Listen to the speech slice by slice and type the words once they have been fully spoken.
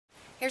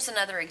Here's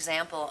another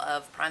example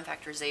of prime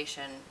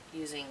factorization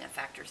using a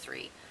factor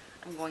 3.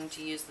 I'm going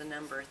to use the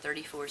number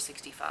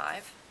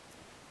 3465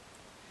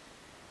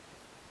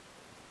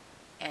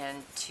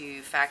 and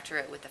to factor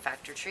it with the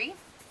factor tree.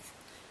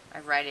 I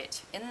write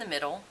it in the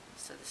middle,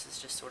 so this is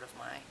just sort of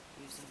my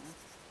using.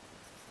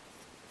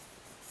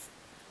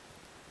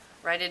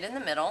 Write it in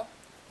the middle,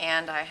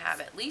 and I have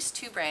at least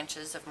 2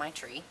 branches of my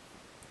tree.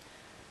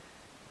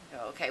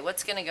 Okay,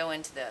 what's going to go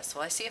into this?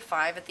 Well, I see a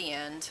 5 at the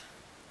end.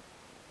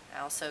 I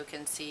also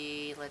can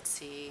see, let's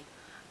see,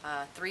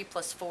 3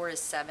 plus 4 is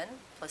 7,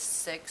 plus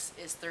 6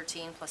 is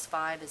 13, plus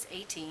 5 is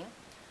 18.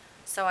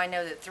 So I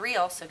know that 3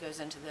 also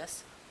goes into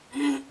this.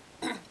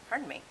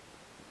 Pardon me.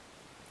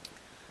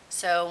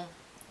 So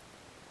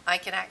I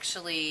can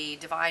actually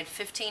divide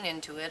 15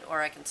 into it,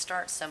 or I can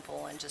start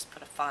simple and just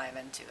put a 5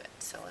 into it.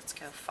 So let's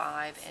go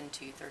 5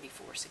 into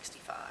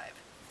 3465.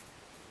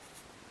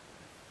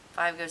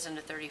 5 goes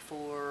into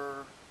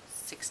 34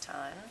 6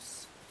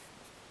 times.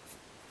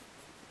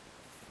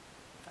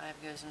 5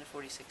 goes into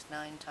 46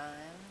 9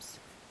 times.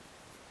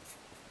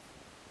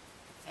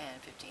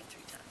 And 15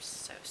 3 times.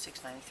 So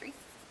 693.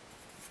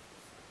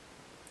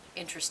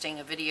 Interesting,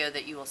 a video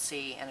that you will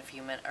see in a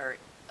few minutes, or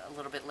a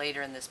little bit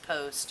later in this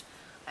post,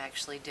 I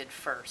actually did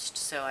first.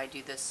 So I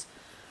do this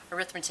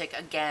arithmetic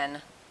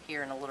again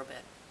here in a little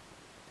bit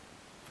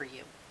for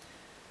you.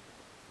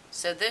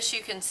 So this,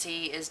 you can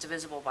see, is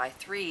divisible by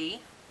 3.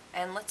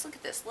 And let's look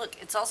at this. Look,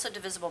 it's also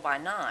divisible by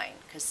 9,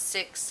 because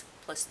 6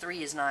 plus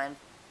 3 is 9,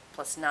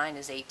 plus 9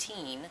 is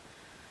 18,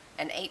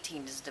 and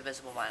 18 is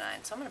divisible by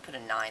 9. So I'm going to put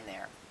a 9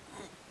 there.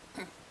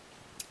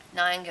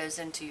 9 goes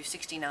into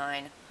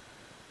 69.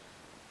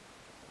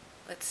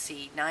 Let's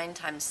see, 9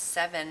 times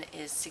 7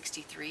 is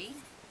 63.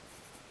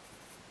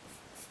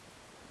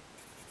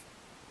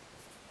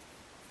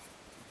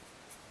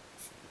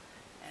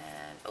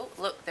 And, oh,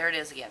 look, there it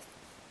is again.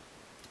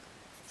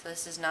 So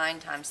this is 9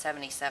 times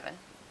 77.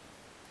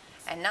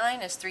 And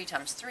 9 is 3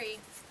 times 3,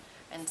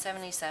 and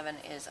 77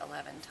 is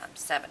 11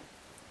 times 7.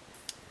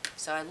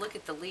 So I look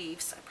at the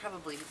leaves. I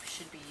probably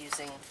should be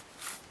using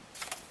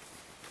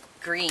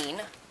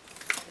green,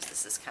 because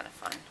this is kind of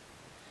fun.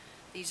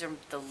 These are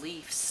the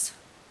leaves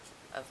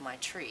of my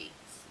tree.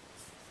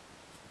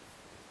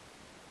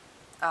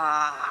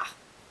 Ah!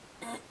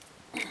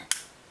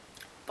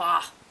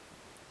 Bah!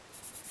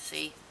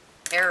 See?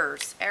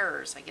 Errors,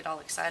 errors. I get all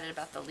excited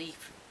about the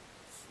leaf.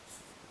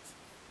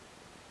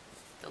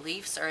 The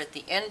leaves are at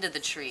the end of the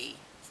tree,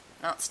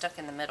 not stuck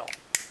in the middle.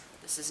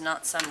 This is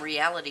not some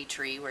reality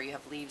tree where you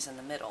have leaves in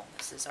the middle.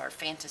 This is our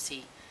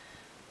fantasy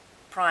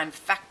prime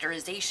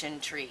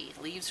factorization tree.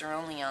 Leaves are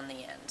only on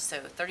the end. So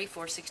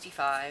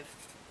 3465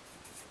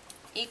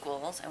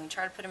 equals, and we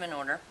try to put them in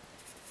order,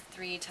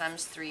 3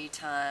 times 3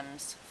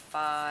 times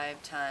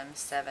 5 times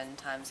 7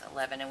 times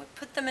 11. And we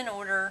put them in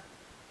order.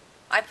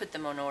 I put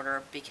them in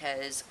order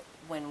because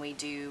when we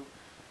do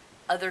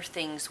other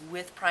things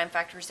with prime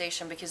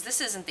factorization, because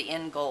this isn't the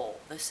end goal.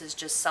 This is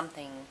just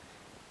something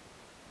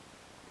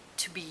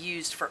to be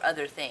used for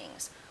other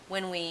things.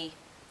 When we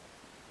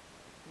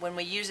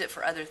use it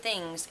for other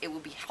things, it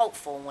will be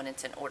helpful when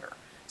it's in order.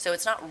 So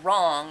it's not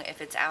wrong if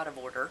it's out of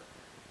order.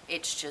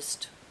 It's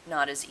just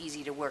not as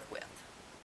easy to work with.